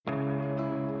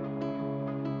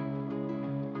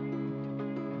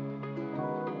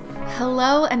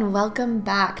Hello and welcome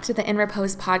back to the In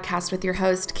Repose podcast with your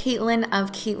host, Caitlin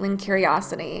of Caitlin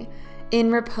Curiosity.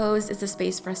 In Repose is a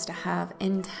space for us to have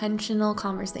intentional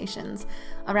conversations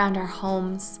around our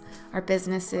homes, our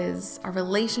businesses, our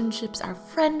relationships, our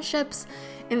friendships,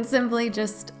 and simply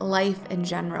just life in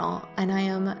general. And I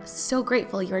am so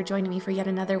grateful you are joining me for yet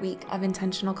another week of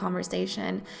intentional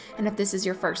conversation. And if this is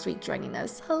your first week joining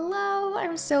us, hello,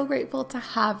 I'm so grateful to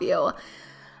have you.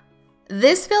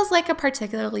 This feels like a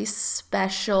particularly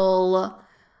special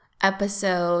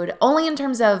episode, only in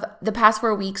terms of the past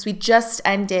 4 weeks. We just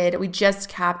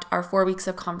capped our 4 weeks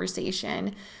of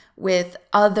conversation with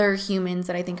other humans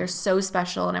that I think are so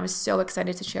special, and I was so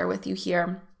excited to share with you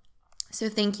here. So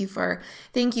thank you for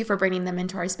bringing them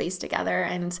into our space together,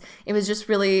 and it was just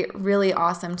really, really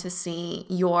awesome to see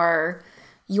your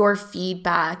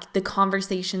feedback, the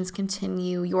conversations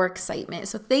continue, your excitement.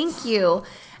 So thank you.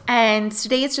 And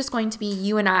today it's just going to be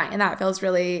you and I, and that feels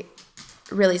really,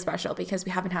 really special because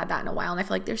we haven't had that in a while. And I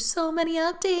feel like there's so many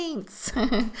updates.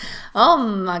 Oh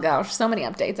my gosh, so many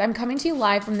updates. I'm coming to you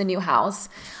live from the new house.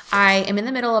 I am in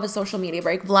the middle of a social media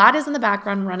break. Vlad is in the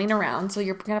background running around. So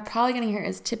you're probably going to hear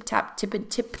his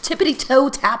tippity toe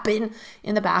tapping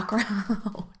in the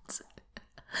background.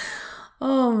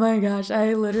 Oh my gosh,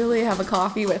 I literally have a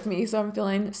coffee with me, so I'm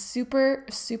feeling super,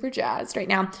 super jazzed right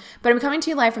now. But I'm coming to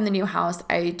you live from the new house.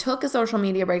 I took a social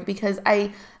media break because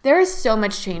there is so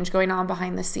much change going on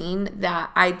behind the scene that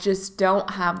I just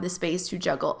don't have the space to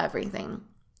juggle everything.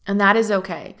 And that is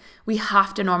okay. We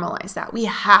have to normalize that. We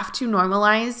have to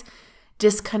normalize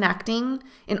disconnecting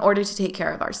in order to take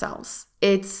care of ourselves.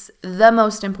 It's the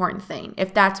most important thing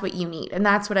if that's what you need, and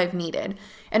that's what I've needed.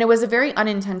 And it was a very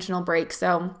unintentional break,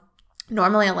 so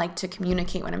normally I like to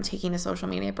communicate when I'm taking a social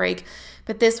media break,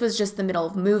 but this was just the middle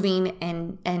of moving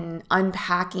and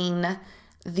unpacking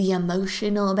the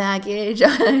emotional baggage,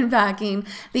 unpacking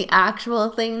the actual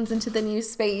things into the new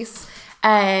space.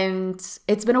 And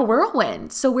it's been a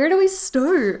whirlwind. So where do we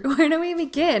start? Where do we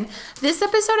begin? This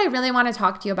episode, I really want to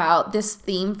talk to you about. This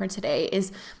theme for today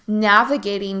is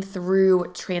navigating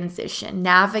through transition,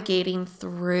 navigating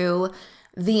through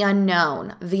the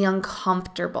unknown, the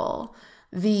uncomfortable,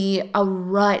 a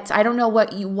rut. I don't know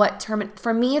what term.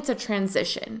 For me, it's a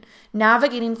transition,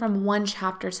 navigating from one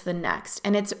chapter to the next.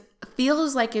 And it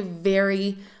feels like a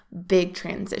very big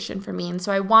transition for me. And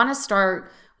so I want to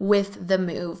start with the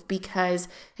move, because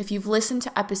if you've listened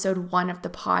to episode 1 of the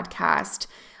podcast,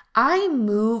 I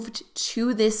moved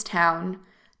to this town,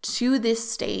 to this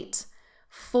state,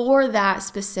 for that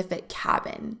specific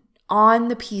cabin on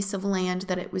the piece of land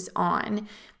that it was on.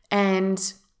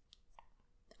 And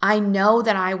I know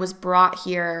that I was brought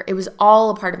here. It was all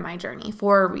a part of my journey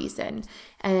for a reason.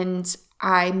 And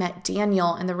I met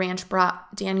Daniel, and the ranch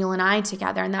brought Daniel and I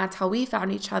together, and that's how we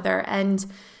found each other. And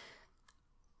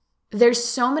there's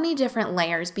so many different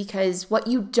layers, because what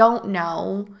you don't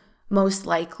know, most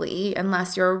likely,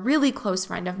 unless you're a really close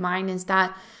friend of mine, is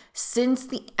that since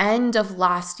the end of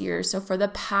last year, so for the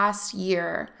past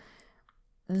year,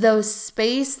 the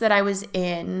space that I was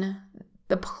in,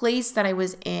 the place that I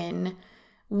was in,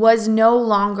 was no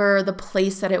longer the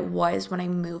place that it was when I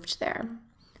moved there.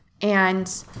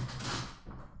 And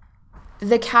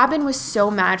the cabin was so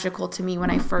magical to me when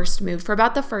I first moved for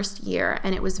about the first year,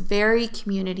 and it was very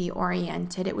community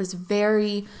oriented. It was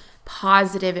very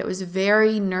positive. It was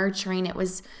very nurturing. It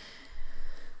was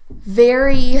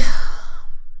very,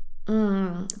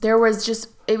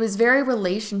 it was very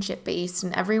relationship based,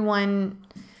 and everyone,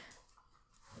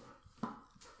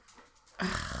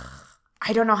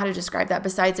 I don't know how to describe that.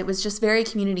 Besides, it was just very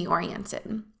community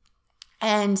oriented.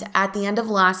 And at the end of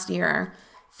last year,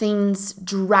 things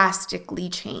drastically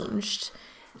changed.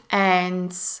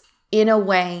 And in a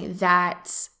way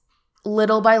that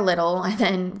little by little, and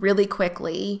then really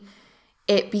quickly,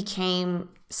 it became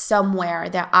somewhere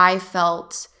that I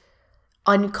felt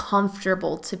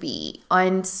uncomfortable to be,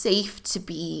 unsafe to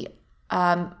be,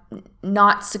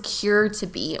 not secure to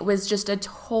be. It was just a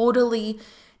totally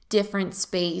different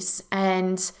space.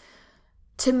 And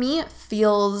to me, it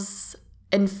feels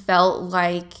and felt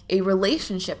like a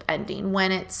relationship ending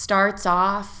when it starts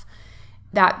off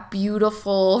that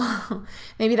beautiful,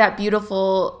 maybe that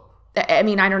beautiful, I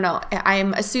mean, I don't know.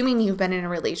 I'm assuming you've been in a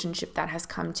relationship that has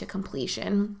come to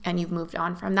completion and you've moved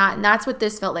on from that. And that's what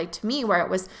this felt like to me, where it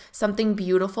was something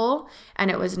beautiful and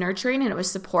it was nurturing and it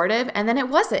was supportive, and then it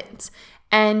wasn't.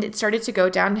 And it started to go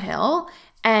downhill,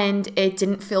 and it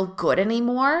didn't feel good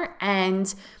anymore.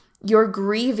 And you're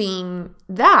grieving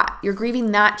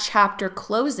that chapter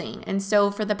closing. And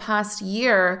so for the past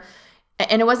year,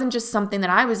 and it wasn't just something that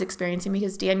I was experiencing,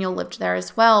 because Daniel lived there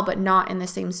as well, but not in the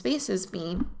same space as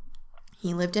me.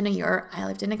 He lived in a yurt, I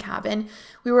lived in a cabin.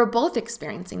 We were both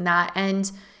experiencing that.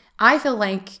 And I feel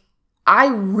like I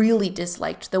really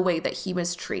disliked the way that he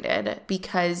was treated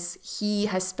because he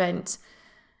has spent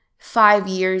 5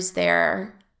 years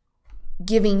there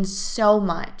giving so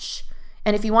much.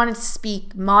 And if you wanted to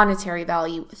speak monetary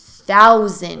value,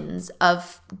 thousands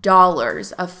of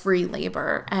dollars of free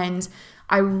labor. And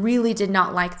I really did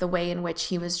not like the way in which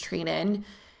he was treated.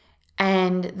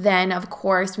 And then, of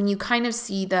course, when you kind of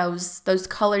see those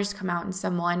colors come out in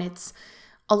someone, it's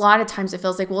a lot of times it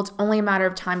feels like, well, it's only a matter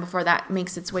of time before that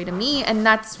makes its way to me. And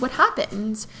that's what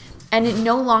happened. And it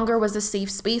no longer was a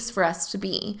safe space for us to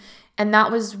be. And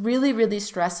that was really, really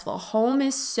stressful. Home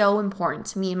is so important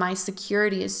to me. My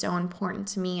security is so important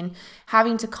to me. And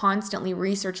having to constantly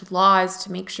research laws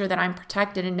to make sure that I'm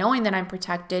protected and knowing that I'm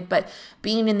protected, but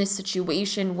being in this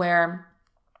situation where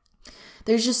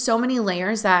there's just so many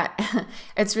layers that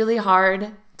it's really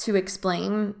hard to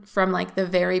explain from like the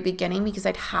very beginning, because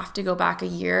I'd have to go back a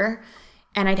year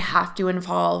and I'd have to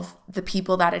involve the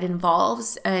people that it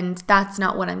involves. And that's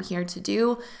not what I'm here to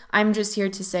do. I'm just here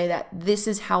to say that this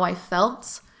is how I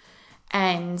felt.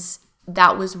 And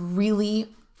that was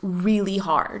really, really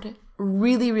hard.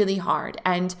 Really, really hard.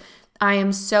 And I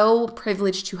am so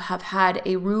privileged to have had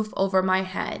a roof over my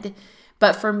head.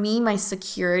 But for me, my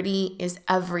security is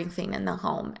everything in the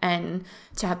home. And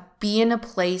to be in a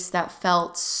place that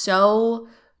felt so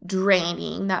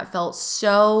draining, that felt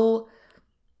so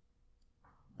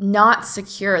not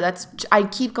secure. I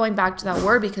keep going back to that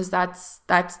word because that's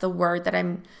the word that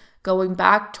I'm going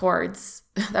back towards.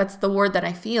 That's the word that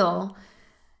I feel.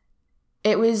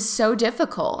 It was so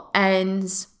difficult.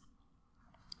 And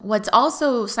what's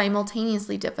also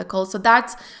simultaneously difficult, so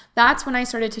that's when I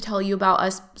started to tell you about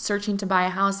us searching to buy a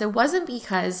house. It wasn't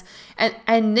because,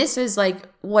 and this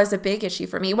was a big issue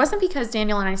for me. It wasn't because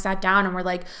Daniel and I sat down and were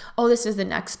like, oh, this is the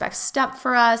next best step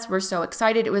for us. We're so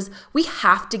excited. It was, we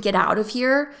have to get out of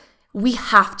here. We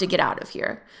have to get out of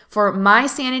here for my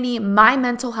sanity, my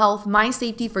mental health, my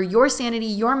safety, for your sanity,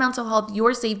 your mental health,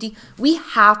 your safety. We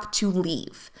have to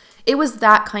leave. It was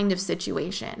that kind of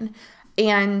situation.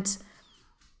 And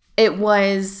it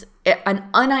was an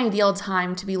unideal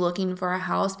time to be looking for a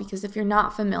house because if you're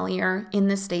not familiar in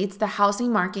the States, the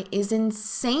housing market is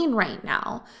insane right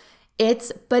now.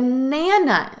 It's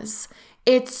bananas.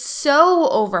 It's so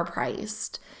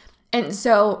overpriced. And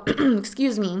so,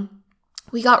 excuse me,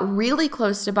 we got really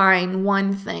close to buying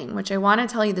one thing, which I want to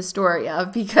tell you the story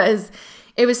of because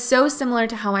it was so similar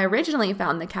to how I originally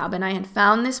found the cabin. I had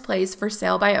found this place for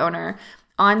sale by owner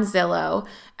on Zillow,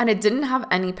 and it didn't have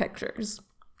any pictures.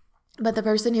 But the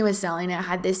person who was selling it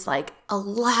had this like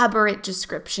elaborate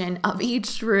description of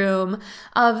each room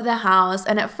of the house.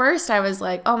 And at first I was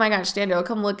like, oh my gosh, Daniel,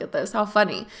 come look at this. How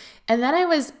funny. And then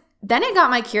it got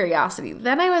my curiosity.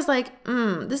 Then I was like,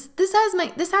 this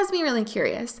has me really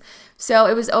curious. So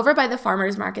it was over by the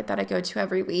farmer's market that I go to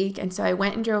every week. And so I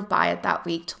went and drove by it that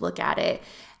week to look at it.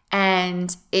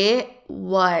 And it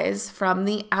was, from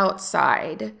the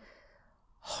outside,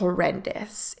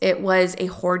 horrendous. It was a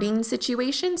hoarding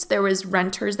situation. So there was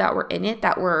renters that were in it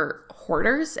that were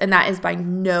hoarders, and that is by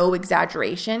no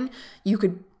exaggeration. You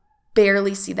could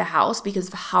barely see the house because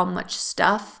of how much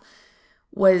stuff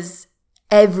was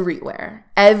everywhere,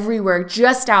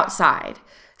 just outside.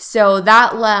 So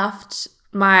that left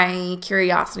my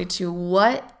curiosity to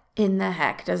what in the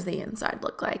heck does the inside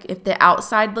look like? If the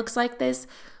outside looks like this,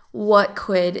 what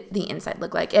could the inside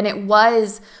look like? And it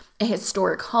was a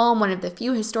historic home, one of the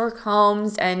few historic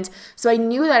homes. And so I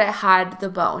knew that it had the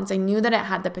bones. I knew that it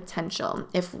had the potential.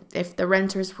 If the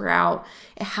renters were out,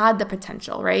 it had the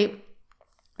potential, right?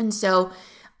 And so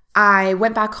I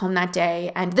went back home that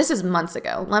day, and this is months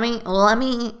ago. Let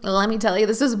me tell you,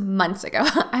 this is months ago.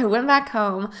 I went back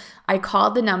home. I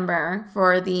called the number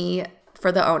for the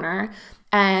owner,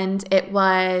 and it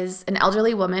was an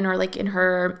elderly woman, or like in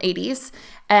her 80s,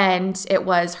 and it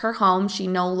was her home.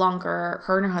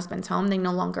 Her and her husband's home, they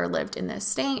no longer lived in this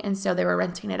state, and so they were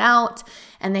renting it out,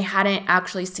 and they hadn't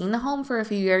actually seen the home for a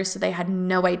few years, so they had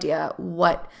no idea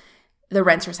what the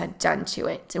renters had done to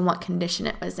it and what condition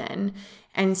it was in.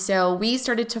 And so we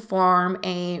started to form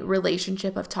a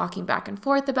relationship of talking back and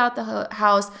forth about the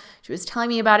house. She was telling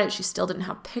me about it. She still didn't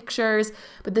have pictures.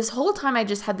 But this whole time I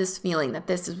just had this feeling that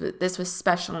this was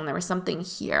special and there was something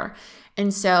here.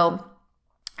 And so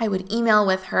I would email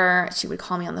with her. She would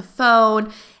call me on the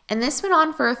phone. And this went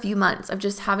on for a few months of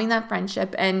just having that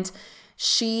friendship. And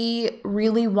she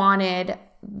really wanted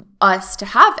us to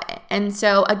have it. And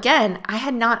so again, I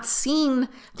had not seen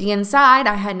the inside.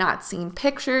 I had not seen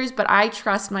pictures, but I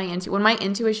trust my intuition. When my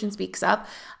intuition speaks up,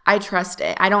 I trust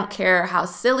it. I don't care how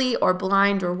silly or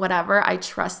blind or whatever. I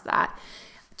trust that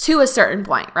to a certain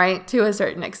point, right? To a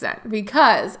certain extent,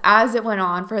 because as it went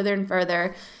on further and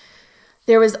further,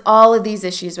 there was all of these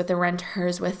issues with the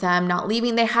renters, with them not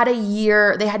leaving. They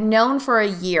had known for a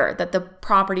year that the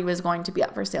property was going to be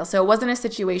up for sale. So it wasn't a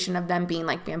situation of them being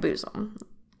like bamboozled.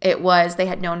 They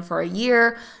had known for a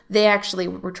year. They actually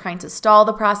were trying to stall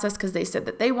the process because they said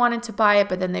that they wanted to buy it,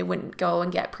 but then they wouldn't go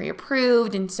and get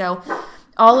pre-approved. And so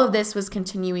all of this was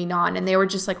continuing on, and they were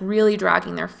just like really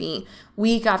dragging their feet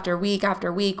week after week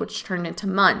after week, which turned into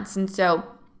months. And so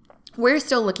we're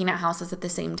still looking at houses at the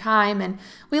same time. And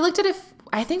we looked at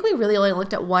I think we really only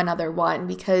looked at one other one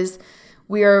because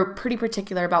we are pretty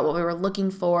particular about what we were looking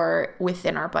for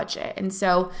within our budget. And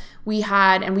so we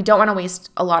don't want to waste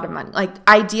a lot of money. Like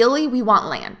ideally we want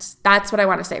land. That's what I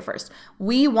want to say first.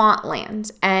 We want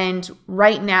land. And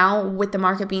right now with the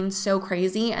market being so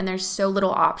crazy and there's so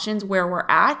little options where we're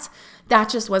at, that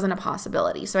just wasn't a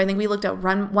possibility. So I think we looked at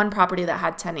one property that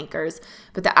had 10 acres,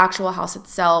 but the actual house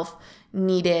itself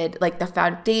needed like the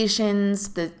foundations.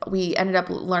 We ended up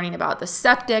learning about the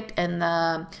septic and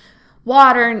the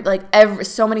water, like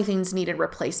so many things needed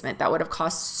replacement that would have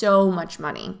cost so much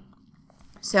money.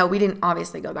 So we didn't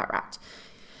obviously go that route.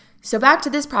 So back to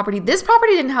this property. This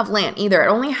property didn't have land either. It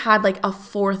only had like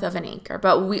 1/4 of an acre.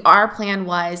 But our plan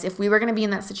was if we were going to be in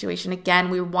that situation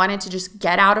again, we wanted to just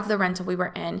get out of the rental we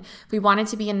were in. If we wanted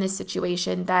to be in this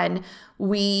situation, then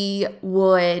we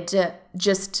would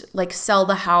just like sell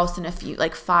the house in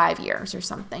 5 years or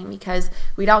something, because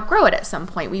we'd outgrow it at some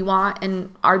point.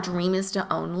 And our dream is to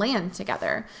own land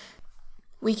together.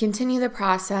 We continue the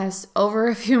process over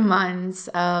a few months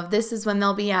of this is when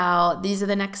they'll be out. These are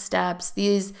the next steps.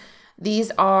 They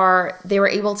were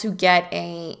able to get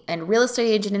a real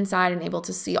estate agent inside and able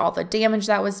to see all the damage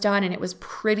that was done. And it was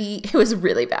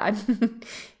really bad.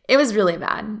 It was really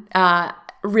bad.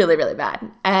 Really, really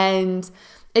bad. And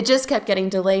it just kept getting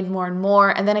delayed more and more.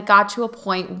 And then it got to a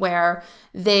point where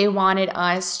they wanted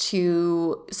us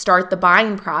to start the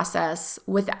buying process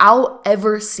without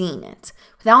ever seeing it,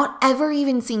 without ever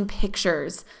even seeing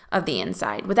pictures of the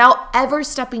inside, without ever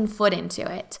stepping foot into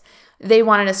it. They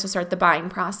wanted us to start the buying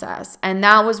process. And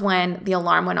that was when the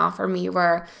alarm went off for me,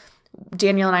 where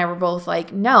Daniel and I were both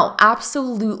like, no,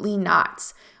 absolutely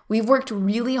not. We've worked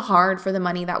really hard for the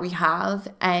money that we have,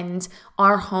 and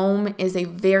our home is a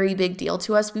very big deal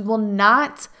to us. We will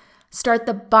not start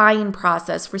the buying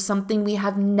process for something we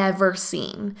have never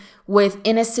seen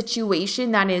within a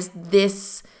situation that is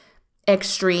this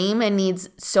extreme and needs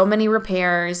so many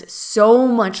repairs, so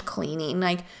much cleaning.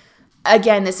 Like,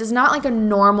 again, this is not like a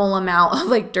normal amount of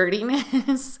like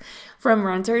dirtiness from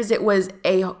renters. It was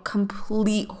a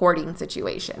complete hoarding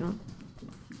situation.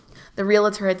 The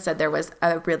realtor had said there was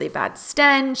a really bad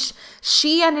stench.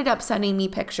 She ended up sending me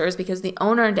pictures because the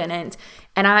owner didn't,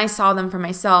 and I saw them for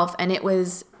myself, and it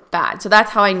was bad. So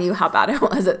that's how I knew how bad it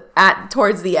was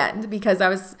towards the end, because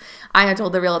I had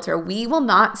told the realtor, we will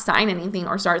not sign anything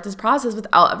or start this process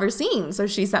without ever seeing. So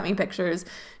she sent me pictures.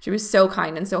 She was so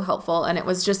kind and so helpful, and it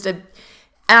was just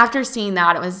after seeing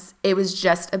that, it was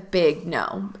just a big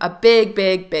no, a big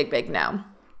no.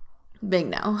 Big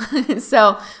no.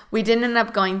 So we didn't end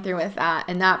up going through with that.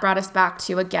 And that brought us back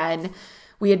to, again,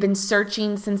 we had been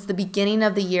searching since the beginning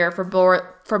of the year for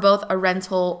both a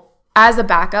rental as a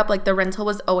backup. Like the rental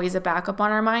was always a backup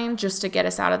on our mind just to get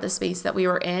us out of the space that we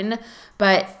were in.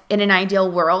 But in an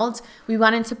ideal world, we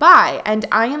wanted to buy. And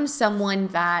I am someone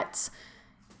that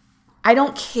I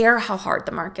don't care how hard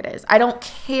the market is. I don't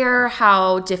care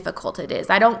how difficult it is.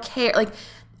 I don't care. Like,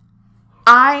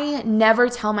 I never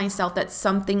tell myself that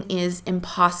something is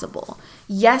impossible.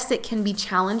 Yes, it can be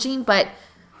challenging, but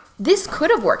this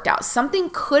could have worked out. Something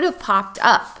could have popped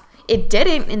up. It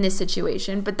didn't in this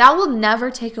situation, but that will never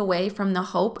take away from the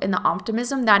hope and the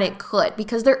optimism that it could,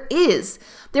 because there is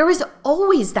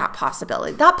always that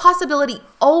possibility. That possibility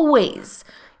always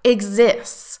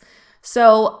exists.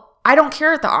 So I don't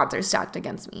care if the odds are stacked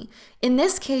against me. In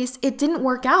this case, it didn't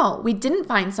work out. We didn't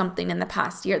find something in the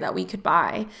past year that we could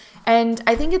buy. And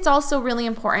I think it's also really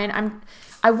important.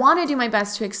 I want to do my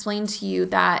best to explain to you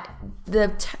that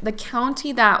the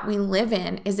county that we live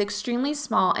in is extremely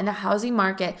small, and the housing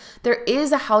market, there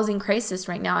is a housing crisis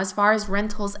right now as far as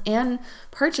rentals and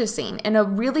purchasing in a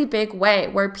really big way,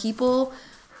 where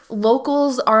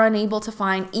locals are unable to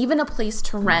find even a place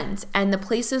to rent. And the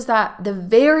places that the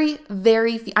very,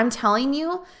 very few, I'm telling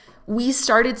you, we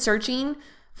started searching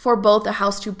for both a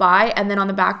house to buy and then on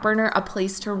the back burner, a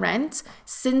place to rent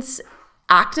since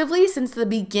the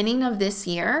beginning of this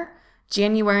year,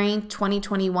 January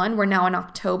 2021. We're now in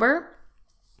October.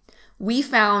 We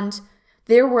found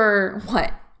there were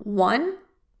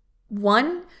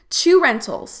two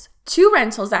rentals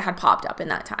that had popped up in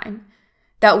that time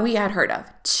that we had heard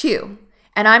of. Two.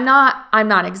 And I'm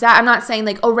not saying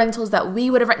like, oh, rentals that we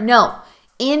would have, no,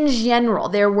 in general,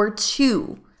 there were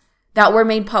two that were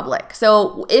made public.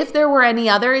 So if there were any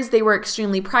others, they were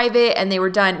extremely private and they were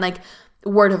done like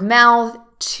word of mouth.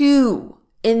 Two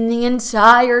in the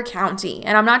entire county.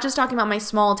 And I'm not just talking about my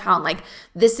small town. Like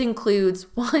this includes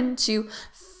 1, 2,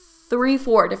 3,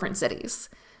 4 different cities.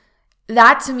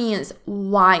 That to me is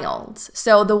wild.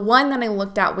 So the one that I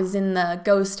looked at was in the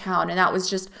ghost town, and that was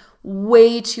just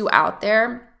way too out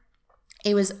there.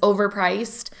 It was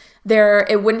overpriced.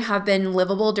 It wouldn't have been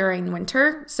livable during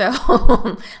winter. So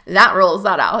that rules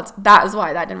that out. That is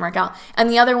why that didn't work out. And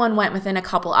the other one went within a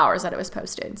couple hours that it was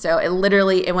posted. So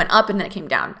it went up and then it came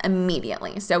down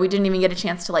immediately. So we didn't even get a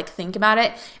chance to like think about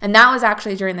it. And that was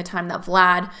actually during the time that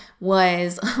Vlad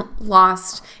was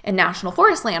lost in national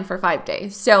forest land for 5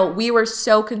 days. So we were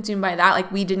so consumed by that,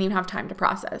 like we didn't even have time to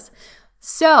process.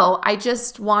 So I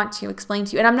just want to explain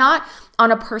to you, and I'm not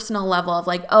on a personal level of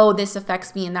like, oh, this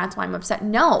affects me and that's why I'm upset.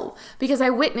 No, because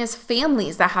I witness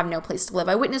families that have no place to live.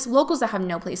 I witness locals that have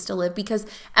no place to live because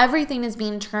everything is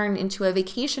being turned into a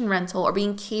vacation rental or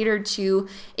being catered to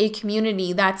a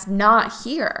community that's not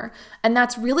here. And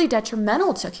that's really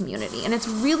detrimental to community. And it's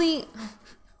really,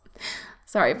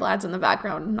 sorry, Vlad's in the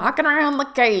background knocking around the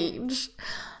cage.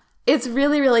 It's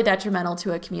really, really detrimental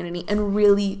to a community and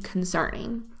really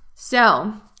concerning.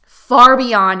 So, far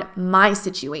beyond my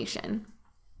situation.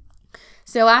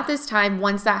 So at this time,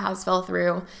 once that house fell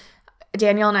through,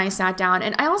 Daniel and I sat down,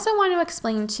 and I also want to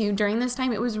explain too, during this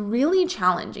time, it was really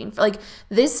challenging. Like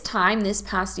this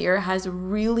past year has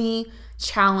really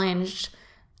challenged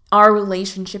our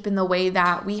relationship in the way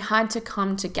that we had to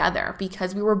come together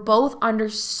because we were both under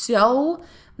so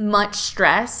much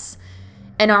stress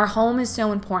and our home is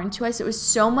so important to us. It was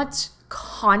so much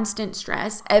constant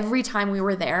stress. Every time we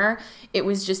were there, it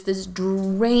was just this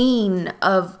drain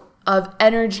of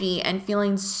energy and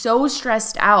feeling so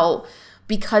stressed out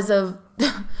because of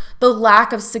the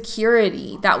lack of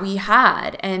security that we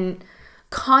had and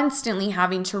constantly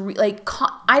having to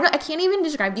I can't even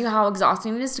describe to you how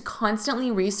exhausting it is to constantly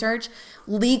research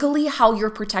legally how you're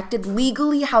protected,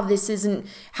 legally how the situation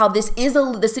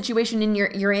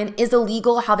you're in is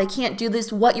illegal, how they can't do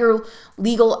this, what you're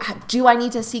legal, do I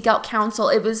need to seek out counsel?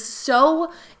 It was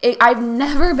I've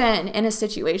never been in a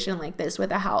situation like this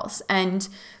with a house, and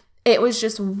it was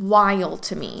just wild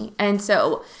to me. And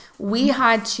so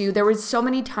there was so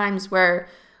many times where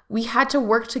we had to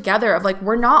work together of like,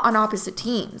 we're not on opposite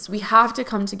teams. We have to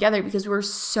come together because we're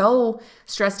so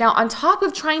stressed out. On top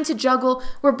of trying to juggle,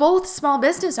 we're both small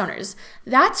business owners.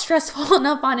 That's stressful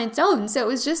enough on its own. So it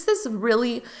was just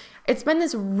it's been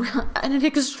an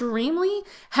extremely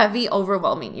heavy,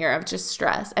 overwhelming year of just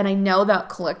stress. And I know that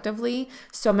collectively,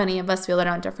 so many of us feel it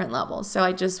on different levels. So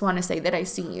I just want to say that I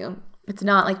see you. It's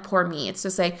not like poor me. It's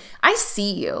to say, I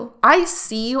see you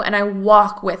and I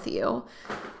walk with you.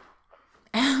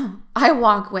 I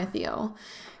walk with you.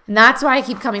 And that's why I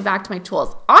keep coming back to my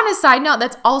tools. On a side note,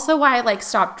 that's also why I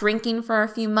stopped drinking for a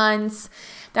few months.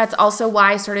 That's also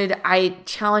why I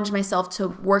challenged myself to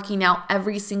working out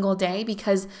every single day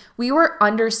because we were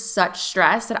under such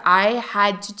stress that I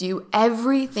had to do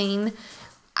everything.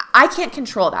 I can't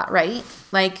control that, right?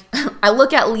 Like I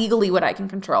look at legally what I can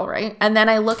control, right? And then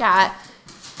I look at,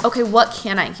 okay, what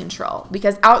can I control?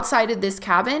 Because outside of this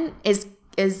cabin is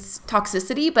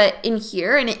toxicity, but in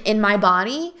here and in my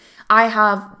body,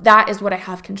 that is what I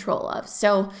have control of.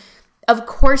 So of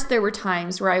course there were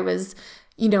times where I was,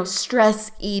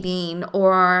 stress eating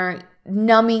or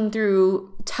numbing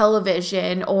through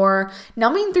television or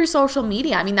numbing through social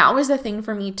media. I mean, that was a thing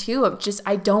for me too of just,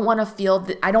 I don't want to feel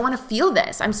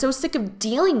this. I'm so sick of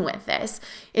dealing with this.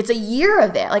 It's a year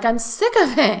of it. Like I'm sick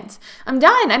of it. I'm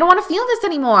done. I don't want to feel this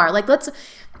anymore.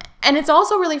 And it's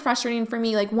also really frustrating for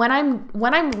me, like when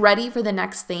I'm ready for the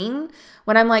next thing,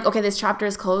 when I'm like, okay, this chapter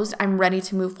is closed, I'm ready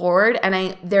to move forward,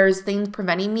 and there's things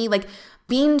preventing me, like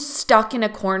being stuck in a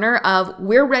corner of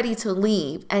we're ready to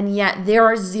leave, and yet there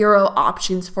are zero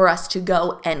options for us to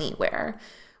go anywhere,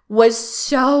 was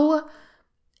so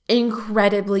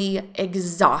incredibly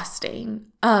exhausting.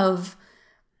 And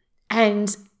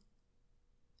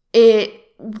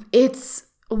it's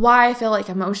why I feel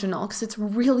emotional, because it's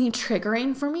really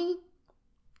triggering for me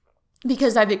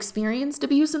because I've experienced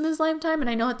abuse in this lifetime, and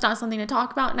I know it's not something to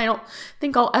talk about, and I don't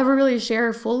think I'll ever really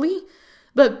share fully,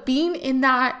 but being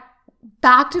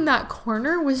backed in that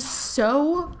corner was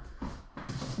so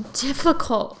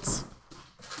difficult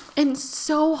and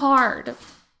so hard.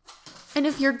 And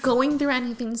if you're going through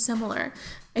anything similar,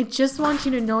 I just want you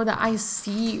to know that I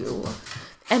see you.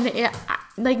 And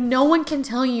like, no one can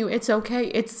tell you it's okay.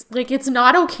 It's like, it's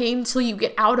not okay until you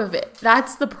get out of it.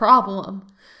 That's the problem.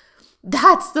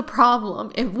 That's the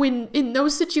problem. And when in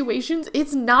those situations,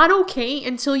 it's not okay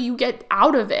until you get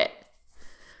out of it.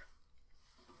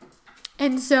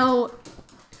 And so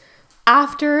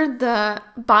after the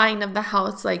buying of the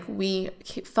house, like, we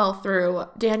fell through,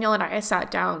 Daniel and I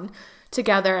sat down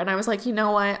together and I was like, you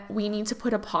know what? We need to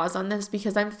put a pause on this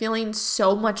because I'm feeling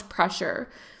so much pressure.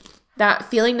 That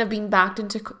feeling of being backed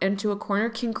into a corner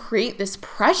can create this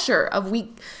pressure of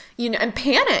and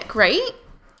panic, right?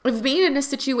 Of being in a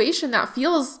situation that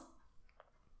feels,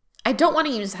 I don't want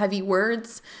to use heavy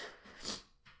words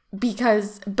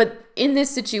but in this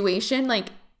situation, like,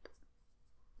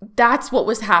 that's what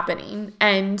was happening.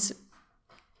 And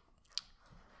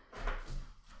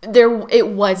it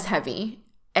was heavy,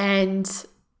 and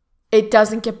it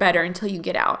doesn't get better until you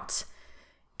get out.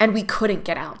 And we couldn't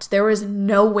get out. There was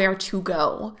nowhere to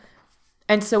go.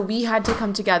 And so we had to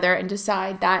come together and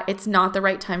decide that it's not the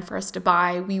right time for us to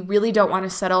buy. We really don't want to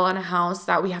settle on a house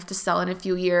that we have to sell in a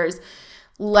few years.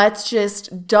 Let's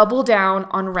just double down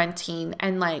on renting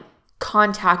and, like,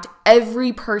 contact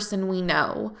every person we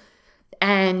know.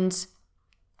 And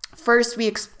first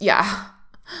it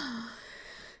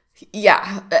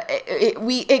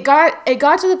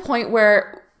got to the point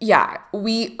where,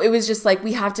 it was just like,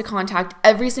 we have to contact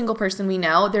every single person we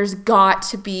know. There's got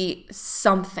to be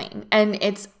something. And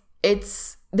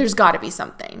there's got to be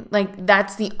something. Like,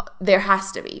 there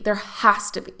has to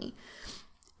be.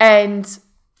 And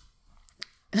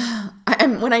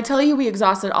when I tell you we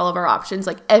exhausted all of our options,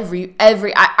 like,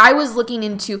 I was looking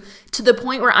into, to the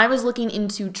point where I was looking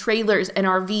into trailers and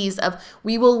RVs of,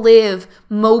 we will live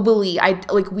mobily.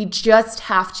 We just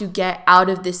have to get out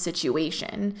of this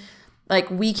situation. Like,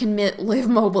 we can live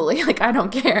mobily. Like, I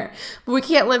don't care. But we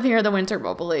can't live here in the winter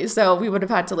mobily. So we would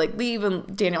have had to, like, leave,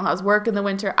 and Daniel has work in the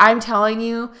winter. I'm telling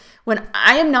you, when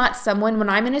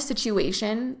I'm in a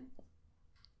situation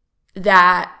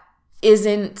that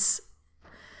isn't,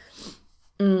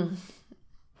 that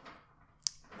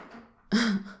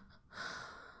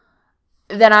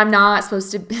I'm not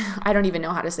supposed to, I don't even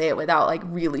know how to say it without, like,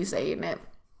 really saying it.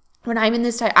 When I'm in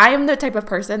this type, I am the type of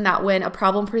person that when a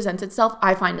problem presents itself,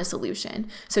 I find a solution.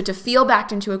 So to feel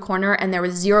backed into a corner and there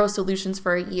was zero solutions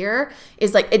for a year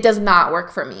is, like, it does not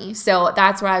work for me. So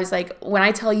that's where I was like, when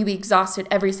I tell you we exhausted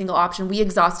every single option, we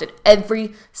exhausted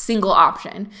every single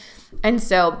option. And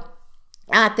so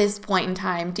at this point in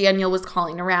time, Daniel was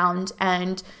calling around,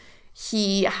 and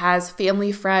he has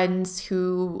family friends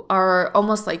who are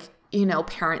almost like,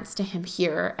 parents to him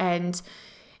here. And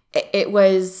it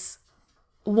was,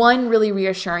 one, really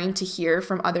reassuring to hear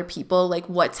from other people, like,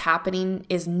 what's happening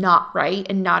is not right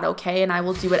and not okay, and I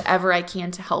will do whatever I can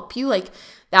to help you. Like,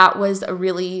 that was a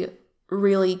really,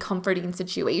 really comforting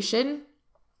situation.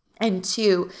 And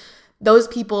two, those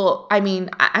people, I mean,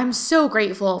 I'm so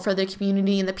grateful for the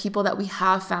community and the people that we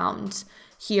have found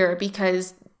here,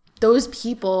 because those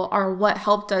people are what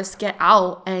helped us get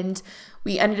out, and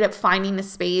we ended up finding a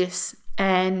space,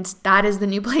 and that is the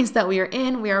new place that we are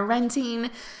in. We are renting.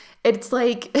 It's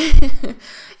like,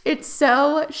 it's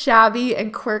so shabby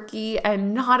and quirky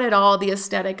and not at all the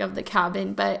aesthetic of the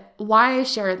cabin. But why I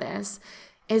share this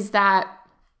is that,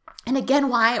 and again,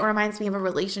 why it reminds me of a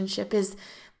relationship is,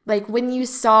 like, when you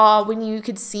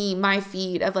could see my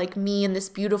feed of, like, me in this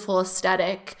beautiful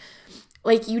aesthetic,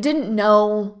 like, you didn't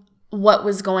know what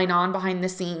was going on behind the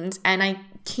scenes. And I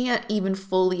can't even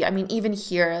fully, even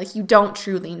here, like, you don't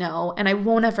truly know. And I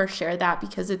won't ever share that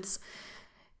because it's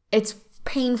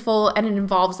painful and it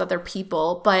involves other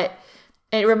people. But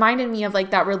it reminded me of, like,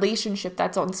 that relationship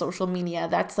that's on social media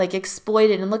that's, like,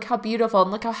 exploited, and look how beautiful and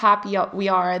look how happy we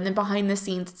are, and then behind the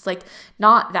scenes it's, like,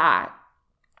 not that.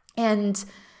 And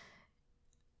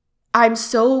I'm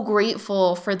so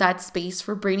grateful for that space,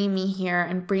 for bringing me here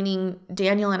and bringing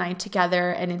Daniel and I together,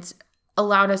 and it's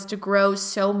allowed us to grow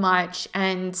so much.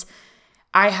 And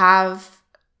I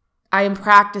am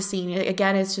practicing,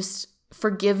 again, it's just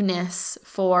forgiveness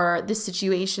for the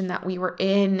situation that we were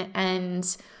in,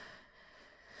 and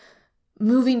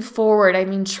moving forward.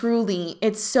 Truly,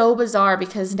 it's so bizarre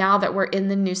because now that we're in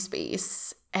the new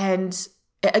space, and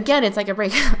again, it's like a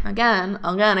break. Again,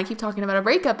 I keep talking about a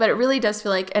breakup, but it really does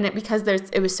feel like, because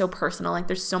it was so personal, like,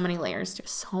 there's so many layers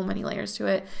to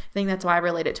it. I think that's why I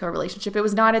relate it to a relationship. It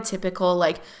was not a typical,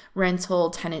 like, rental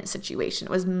tenant situation.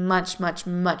 It was much, much,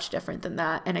 much different than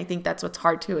that. And I think that's what's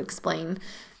hard to explain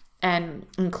and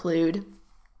include.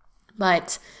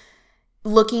 But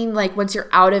looking, like, once you're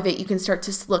out of it, you can start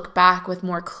to look back with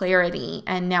more clarity.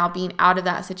 And now being out of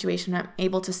that situation, I'm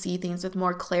able to see things with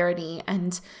more clarity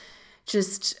and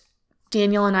just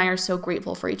Daniel and I are so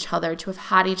grateful for each other, to have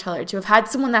had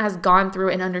someone that has gone through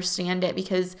it and understand it,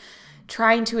 because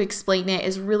trying to explain it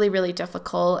is really, really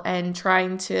difficult, and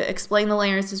trying to explain the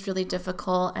layers is really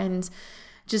difficult, and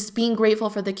just being grateful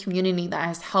for the community that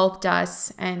has helped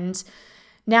us. And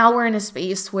now we're in a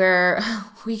space where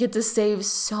we get to save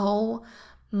so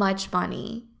much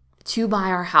money to buy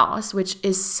our house, which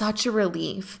is such a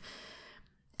relief.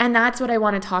 And that's what I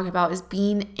want to talk about, is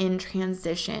being in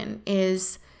transition.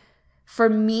 Is, for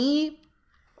me,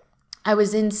 I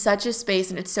was in such a space,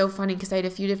 and it's so funny because I had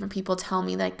a few different people tell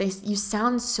me, like, you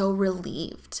sound so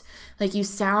relieved. Like, you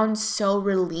sound so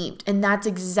relieved. And that's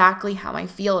exactly how I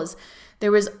feel. Is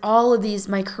there was all of these,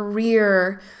 my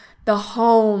career, the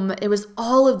home, it was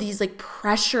all of these like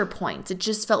pressure points. It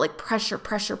just felt like pressure,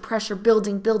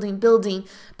 building.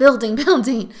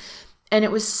 And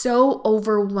it was so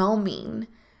overwhelming.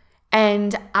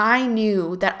 And I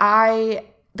knew that I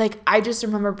just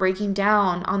remember breaking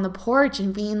down on the porch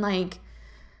and being like,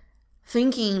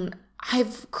 thinking,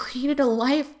 I've created a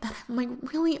life that I'm like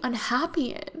really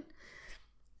unhappy in.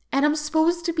 And I'm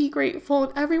supposed to be grateful,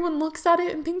 and everyone looks at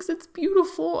it and thinks it's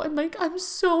beautiful, and like, I'm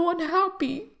so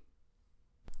unhappy.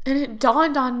 And it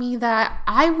dawned on me that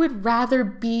I would rather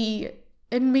be,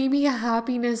 and maybe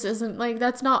happiness isn't like,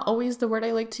 that's not always the word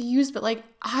I like to use, but like,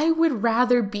 I would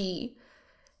rather be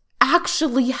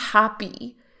actually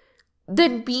happy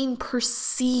than being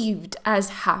perceived as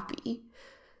happy,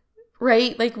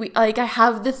 right? Like I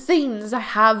have the things, I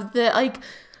have the, like,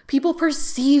 people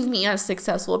perceive me as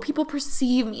successful, people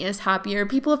perceive me as happier,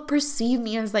 people have perceived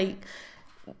me as like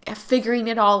figuring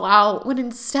it all out, when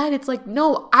instead it's like,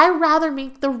 no, I rather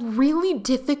make the really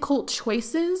difficult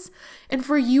choices. And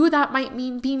for you, that might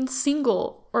mean being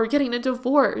single, or getting a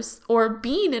divorce, or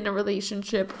being in a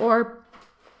relationship, or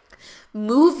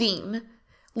moving,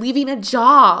 leaving a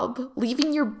job,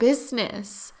 leaving your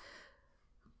business.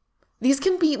 These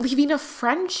can be leaving a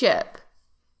friendship.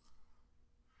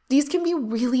 These can be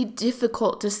really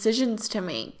difficult decisions to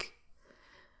make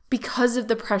because of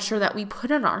the pressure that we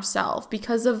put on ourselves,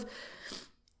 because of,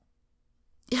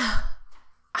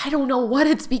 I don't know what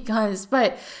it's because,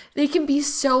 but they can be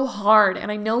so hard.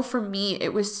 And I know for me,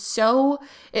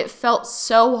 it felt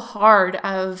so hard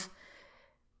of,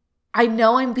 I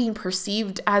know I'm being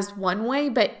perceived as one way,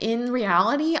 but in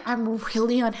reality, I'm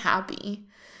really unhappy.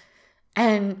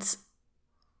 And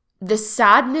the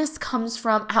sadness comes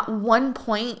from, at one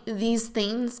point, these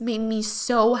things made me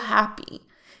so happy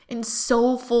and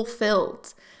so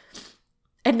fulfilled.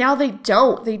 And now they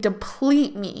don't. They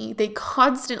deplete me. They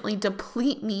constantly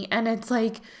deplete me. And it's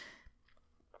like,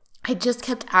 I just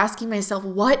kept asking myself,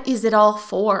 what is it all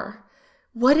for?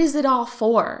 What is it all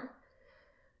for?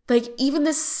 Like, even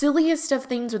the silliest of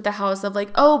things with the house of like,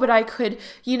 oh, but I could,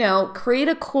 create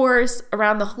a course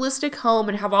around the holistic home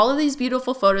and have all of these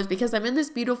beautiful photos because I'm in this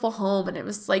beautiful home. And it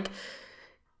was like,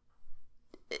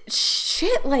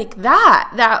 shit like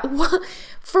that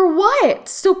for what?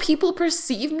 So people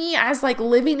perceive me as like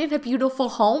living in a beautiful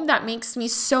home that makes me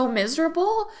so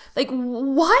miserable? Like,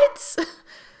 what?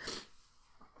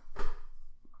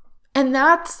 And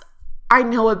that's, I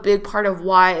know, a big part of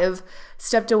why I've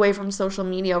stepped away from social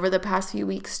media over the past few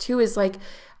weeks too, is like,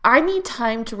 I need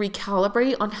time to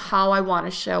recalibrate on how I want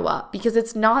to show up. Because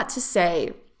it's not to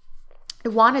say, I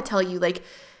want to tell you, like,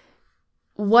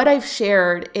 what I've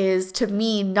shared is, to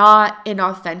me, not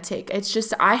inauthentic. It's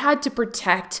just, I had to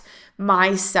protect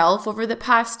myself over the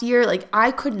past year. Like,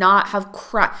 I could not have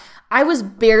I was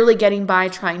barely getting by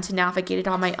trying to navigate it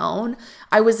on my own.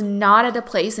 I was not at a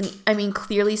place, and I mean,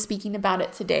 clearly speaking about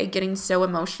it today, getting so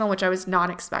emotional, which I was not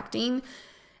expecting.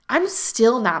 I'm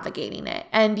still navigating it.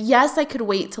 And yes, I could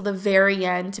wait till the very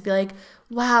end to be like,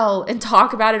 wow, and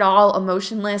talk about it all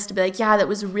emotionless, to be like, yeah, that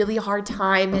was a really hard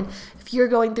time. And if you're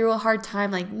going through a hard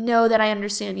time, like, know that I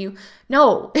understand you.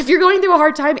 No, if you're going through a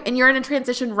hard time and you're in a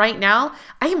transition right now,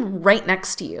 I am right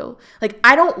next to you. Like,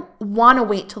 I don't want to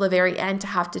wait till the very end to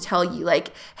have to tell you,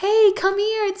 like, hey, come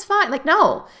here, it's fine. Like,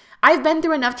 no, I've been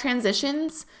through enough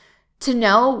transitions to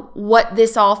know what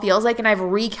this all feels like. And I've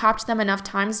recapped them enough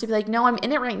times to be like, no, I'm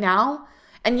in it right now.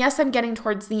 And yes, I'm getting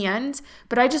towards the end,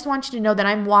 but I just want you to know that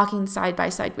I'm walking side by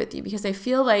side with you, because I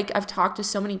feel like I've talked to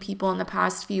so many people in the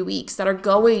past few weeks that are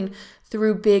going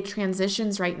through big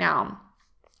transitions right now.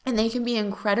 And they can be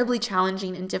incredibly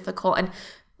challenging and difficult and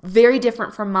very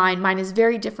different from mine. Mine is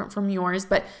very different from yours.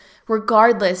 But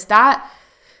regardless, that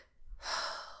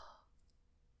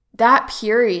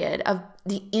period of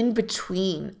the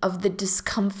in-between, of the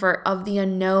discomfort, of the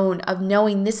unknown, of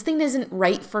knowing this thing isn't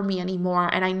right for me anymore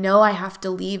and I know I have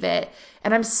to leave it.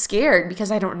 And I'm scared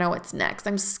because I don't know what's next.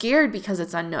 I'm scared because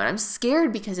it's unknown. I'm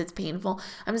scared because it's painful.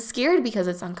 I'm scared because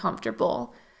it's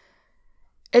uncomfortable.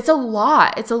 It's a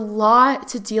lot. It's a lot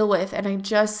to deal with.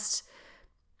 And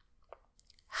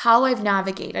how I've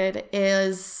navigated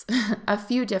is a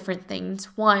few different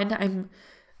things. One,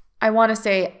 I want to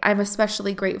say I'm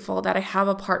especially grateful that I have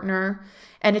a partner,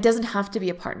 and it doesn't have to be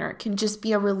a partner. It can just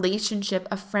be a relationship,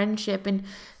 a friendship, and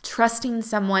trusting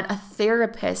someone, a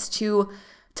therapist to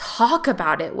talk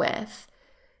about it with.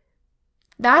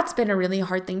 That's been a really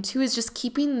hard thing too, is just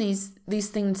keeping these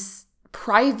things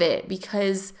private,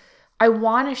 because I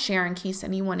want to share in case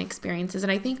anyone experiences.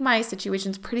 And I think my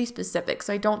situation's pretty specific,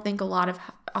 so I don't think a lot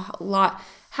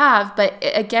have. But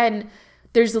again,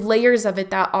 there's layers of it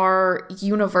that are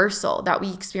universal, that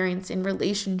we experience in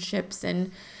relationships and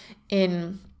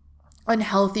in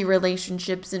unhealthy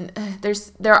relationships. And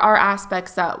there are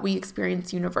aspects that we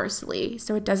experience universally.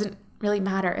 So it doesn't really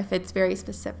matter if it's very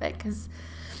specific, because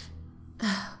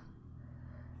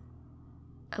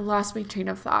I lost my train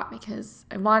of thought, because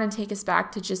I want to take us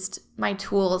back to just my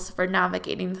tools for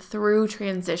navigating through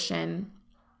transition,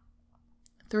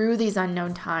 through these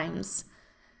unknown times.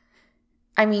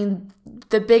 I mean,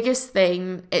 the biggest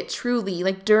thing, it truly,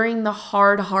 like during the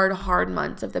hard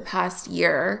months of the past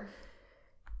year,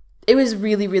 it was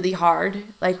really, really hard,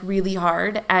 like really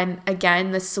hard. And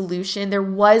again, the solution, there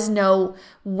was no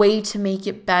way to make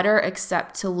it better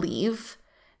except to leave.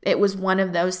 It was one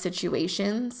of those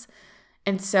situations.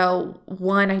 And so,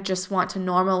 one, I just want to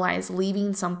normalize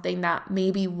leaving something that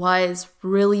maybe was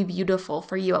really beautiful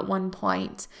for you at one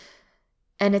point,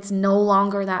 and it's no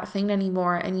longer that thing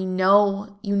anymore. And you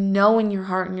know in your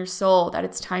heart and your soul that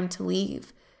it's time to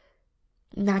leave.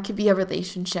 And that could be a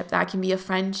relationship, that can be a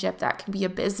friendship, that can be a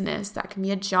business, that can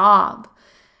be a job,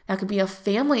 that could be a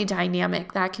family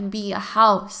dynamic, that can be a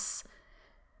house.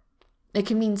 It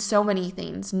can mean so many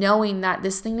things, knowing that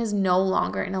this thing is no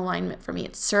longer in alignment for me.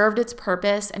 It served its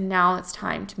purpose, and now it's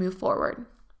time to move forward.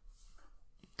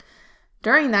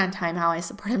 During that time, how I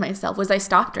supported myself was I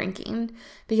stopped drinking,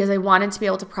 because I wanted to be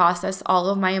able to process all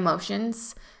of my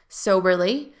emotions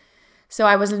soberly. So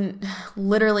I wasn't,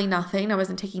 literally nothing. I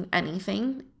wasn't taking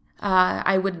anything.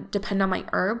 I would depend on my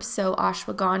herbs. So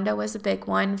ashwagandha was a big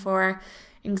one for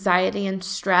anxiety and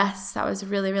stress. That was a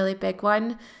really, really big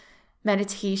one.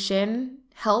 Meditation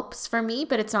helps for me,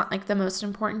 but it's not like the most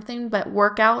important thing. But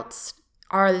workouts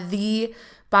are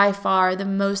by far the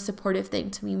most supportive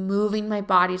thing to me. Moving my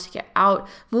body to get out,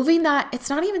 moving that, it's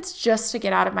not even just to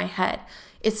get out of my head.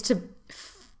 It's to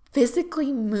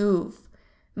physically move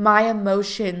my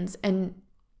emotions and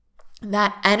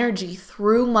that energy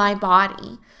through my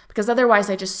body, because otherwise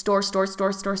I just store until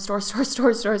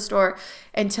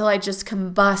I just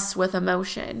combust with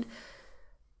emotion.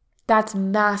 That's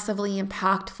massively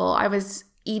impactful. I was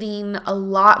eating a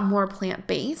lot more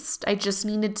plant-based.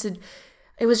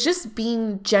 It was just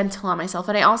being gentle on myself.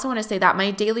 And I also want to say that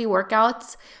my daily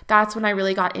workouts, that's when I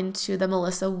really got into the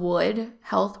Melissa Wood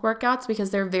health workouts,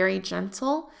 because they're very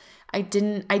gentle. I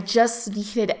just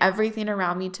needed everything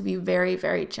around me to be very,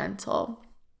 very gentle.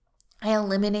 I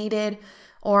eliminated,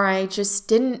 or I just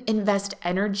didn't invest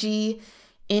energy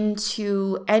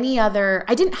into I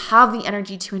didn't have the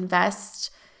energy to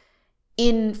invest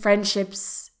in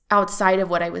friendships outside of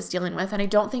what I was dealing with. And I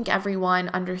don't think everyone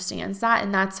understands that,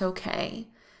 and that's okay,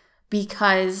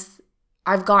 because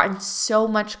I've gotten so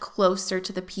much closer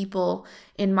to the people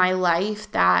in my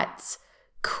life that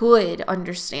could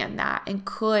understand that and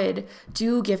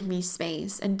do give me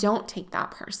space and don't take that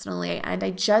personally. And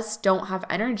I just don't have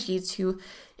energy to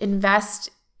invest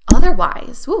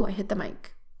otherwise. Ooh, I hit the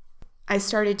mic. I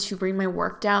started to bring my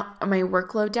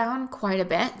workload down quite a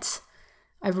bit.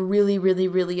 I've really, really,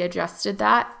 really adjusted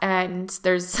that, and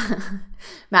there's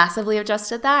massively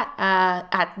adjusted that.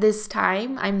 At this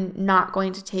time, I'm not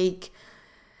going to take,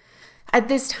 at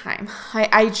this time,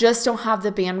 I just don't have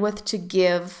the bandwidth to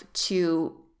give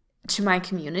to my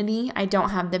community. I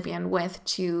don't have the bandwidth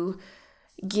to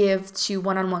give to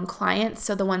one-on-one clients.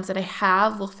 So the ones that I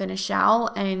have will finish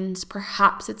out, and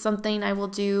perhaps it's something I will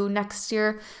do next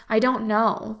year. I don't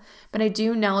know, but I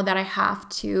do know that I have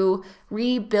to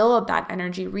rebuild that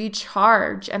energy,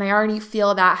 recharge. And I already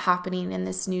feel that happening in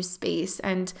this new space,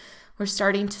 and we're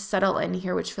starting to settle in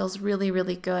here, which feels really,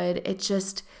 really good. It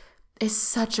just is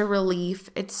such a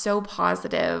relief. It's so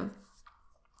positive.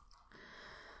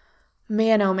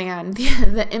 Man, oh man,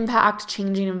 the impact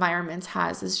changing environments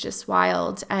has is just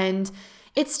wild. And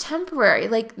it's temporary.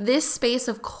 Like, this space,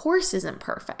 of course, isn't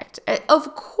perfect.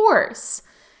 Of course.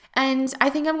 And I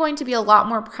think I'm going to be a lot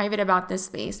more private about this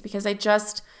space because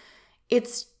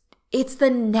it's the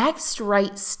next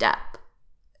right step.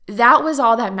 That was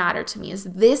all that mattered to me, is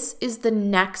this is the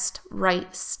next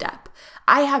right step.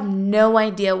 I have no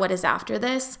idea what is after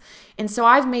this. And so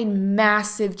I've made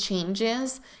massive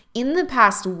changes in the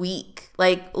past week,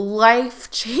 like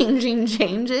life-changing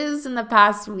changes in the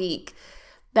past week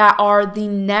that are the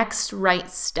next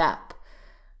right step.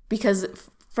 Because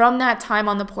from that time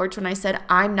on the porch when I said,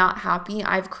 I'm not happy,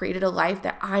 I've created a life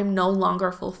that I'm no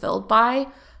longer fulfilled by,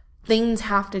 things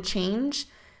have to change.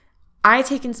 I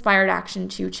take inspired action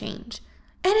to change.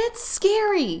 And it's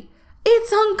scary.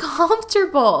 It's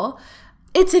uncomfortable.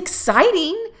 It's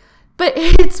exciting, but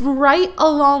it's right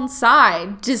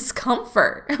alongside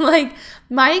discomfort. Like,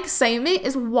 my excitement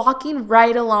is walking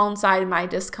right alongside my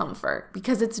discomfort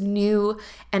because it's new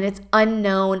and it's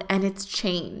unknown and it's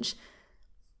change.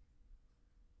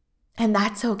 And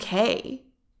that's okay.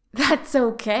 That's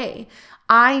okay.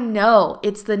 I know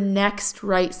it's the next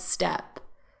right step.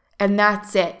 And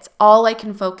that's it. All I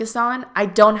can focus on. I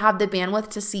don't have the bandwidth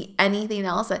to see anything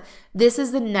else. This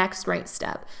is the next right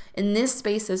step. And this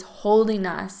space is holding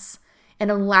us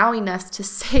and allowing us to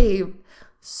save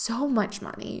so much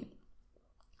money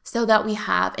so that we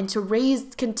have, and to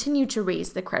continue to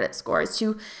raise the credit scores,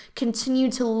 to continue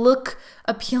to look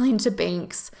appealing to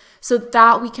banks so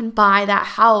that we can buy that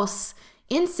house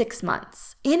in 6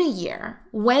 months, in a year,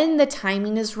 when the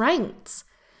timing is right.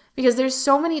 Because there's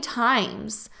so many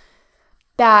times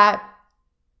that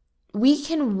we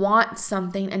can want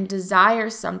something and desire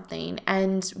something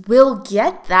and we'll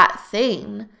get that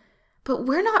thing, but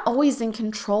we're not always in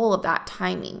control of that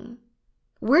timing.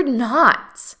 We're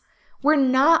not. We're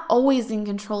not always in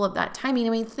control of that timing. I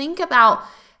mean, think about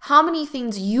how many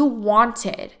things you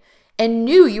wanted and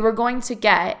knew you were going to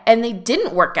get and they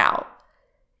didn't work out.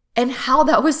 And how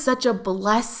that was such a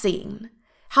blessing.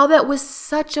 How that was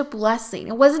such a blessing.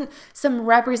 It wasn't some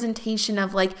representation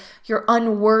of like your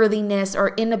unworthiness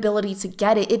or inability to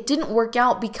get it. It didn't work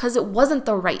out because it wasn't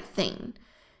the right thing.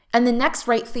 And the next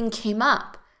right thing came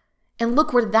up. And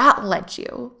look where that led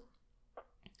you.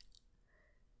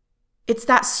 It's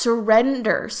that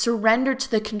surrender to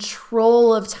the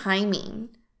control of timing.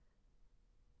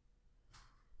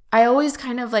 I always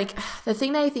kind of like, the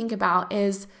thing that I think about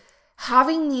is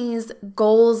having these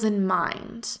goals in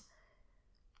mind,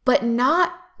 but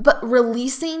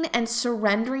releasing and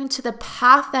surrendering to the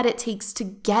path that it takes to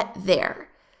get there.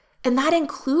 And that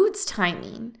includes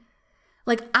timing.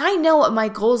 Like, I know what my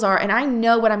goals are and I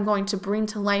know what I'm going to bring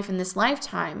to life in this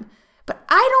lifetime, but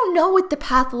I don't know what the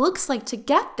path looks like to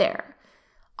get there.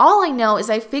 All I know is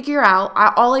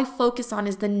all I focus on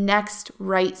is the next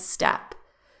right step.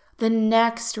 The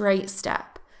next right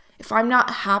step. If I'm not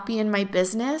happy in my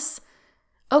business,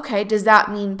 okay, does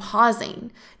that mean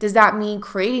pausing? Does that mean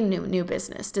creating new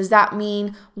business? Does that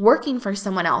mean working for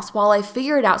someone else while I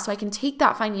figure it out so I can take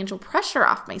that financial pressure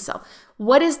off myself?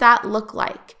 What does that look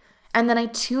like? And then I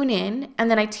tune in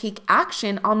and then I take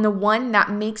action on the one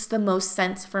that makes the most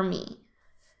sense for me.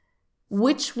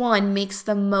 Which one makes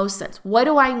the most sense? What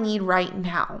do I need right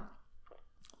now?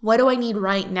 What do I need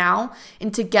right now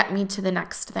and to get me to the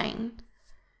next thing?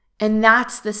 And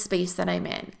that's the space that I'm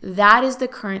in. That is the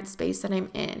current space that I'm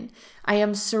in. I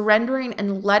am surrendering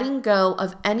and letting go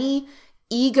of any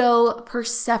ego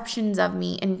perceptions of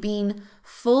me and being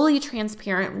fully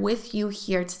transparent with you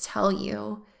here to tell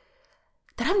you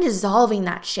that I'm dissolving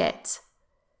that shit.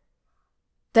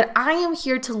 That I am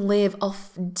here to live a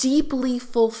deeply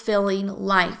fulfilling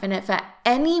life. And if at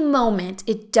any moment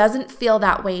it doesn't feel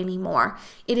that way anymore,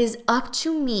 it is up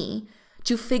to me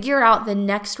to figure out the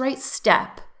next right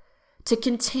step to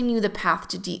continue the path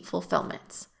to deep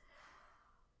fulfillment.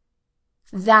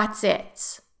 That's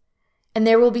it. And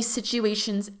there will be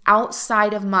situations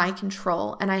outside of my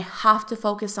control, and I have to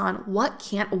focus on what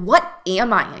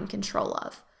am I in control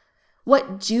of?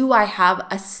 What do I have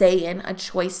a say in, a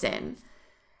choice in?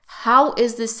 How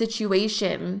is this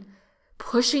situation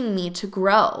pushing me to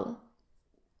grow?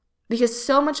 Because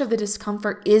so much of the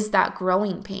discomfort is that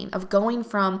growing pain of going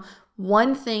from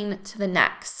one thing to the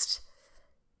next.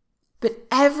 But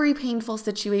every painful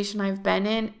situation I've been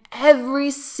in,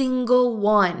 every single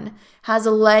one has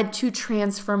led to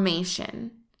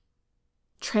transformation.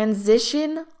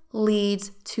 Transition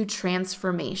leads to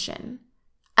transformation.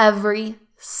 Every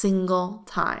single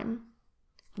time.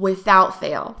 Without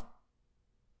fail.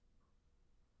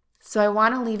 So I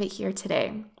want to leave it here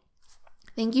today.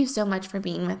 Thank you so much for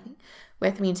being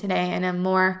with me today. And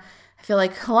I feel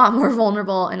like a lot more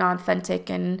vulnerable and authentic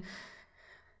and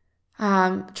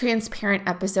transparent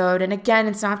episode. And again,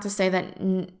 it's not to say that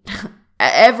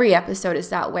every episode is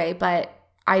that way, but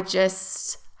I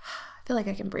feel like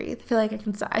I can breathe. I feel like I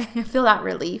can sigh. I feel that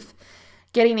relief.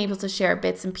 Getting able to share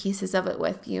bits and pieces of it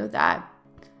with you, that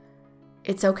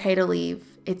it's okay to leave.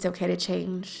 It's okay to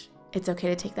change. It's okay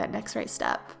to take that next right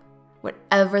step,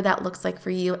 whatever that looks like for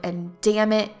you. And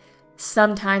damn it,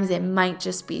 sometimes it might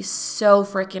just be so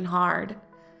freaking hard.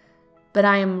 But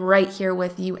I am right here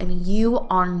with you, and you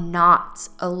are not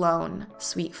alone,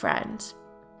 sweet friend.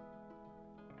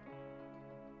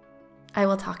 I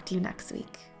will talk to you next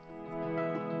week.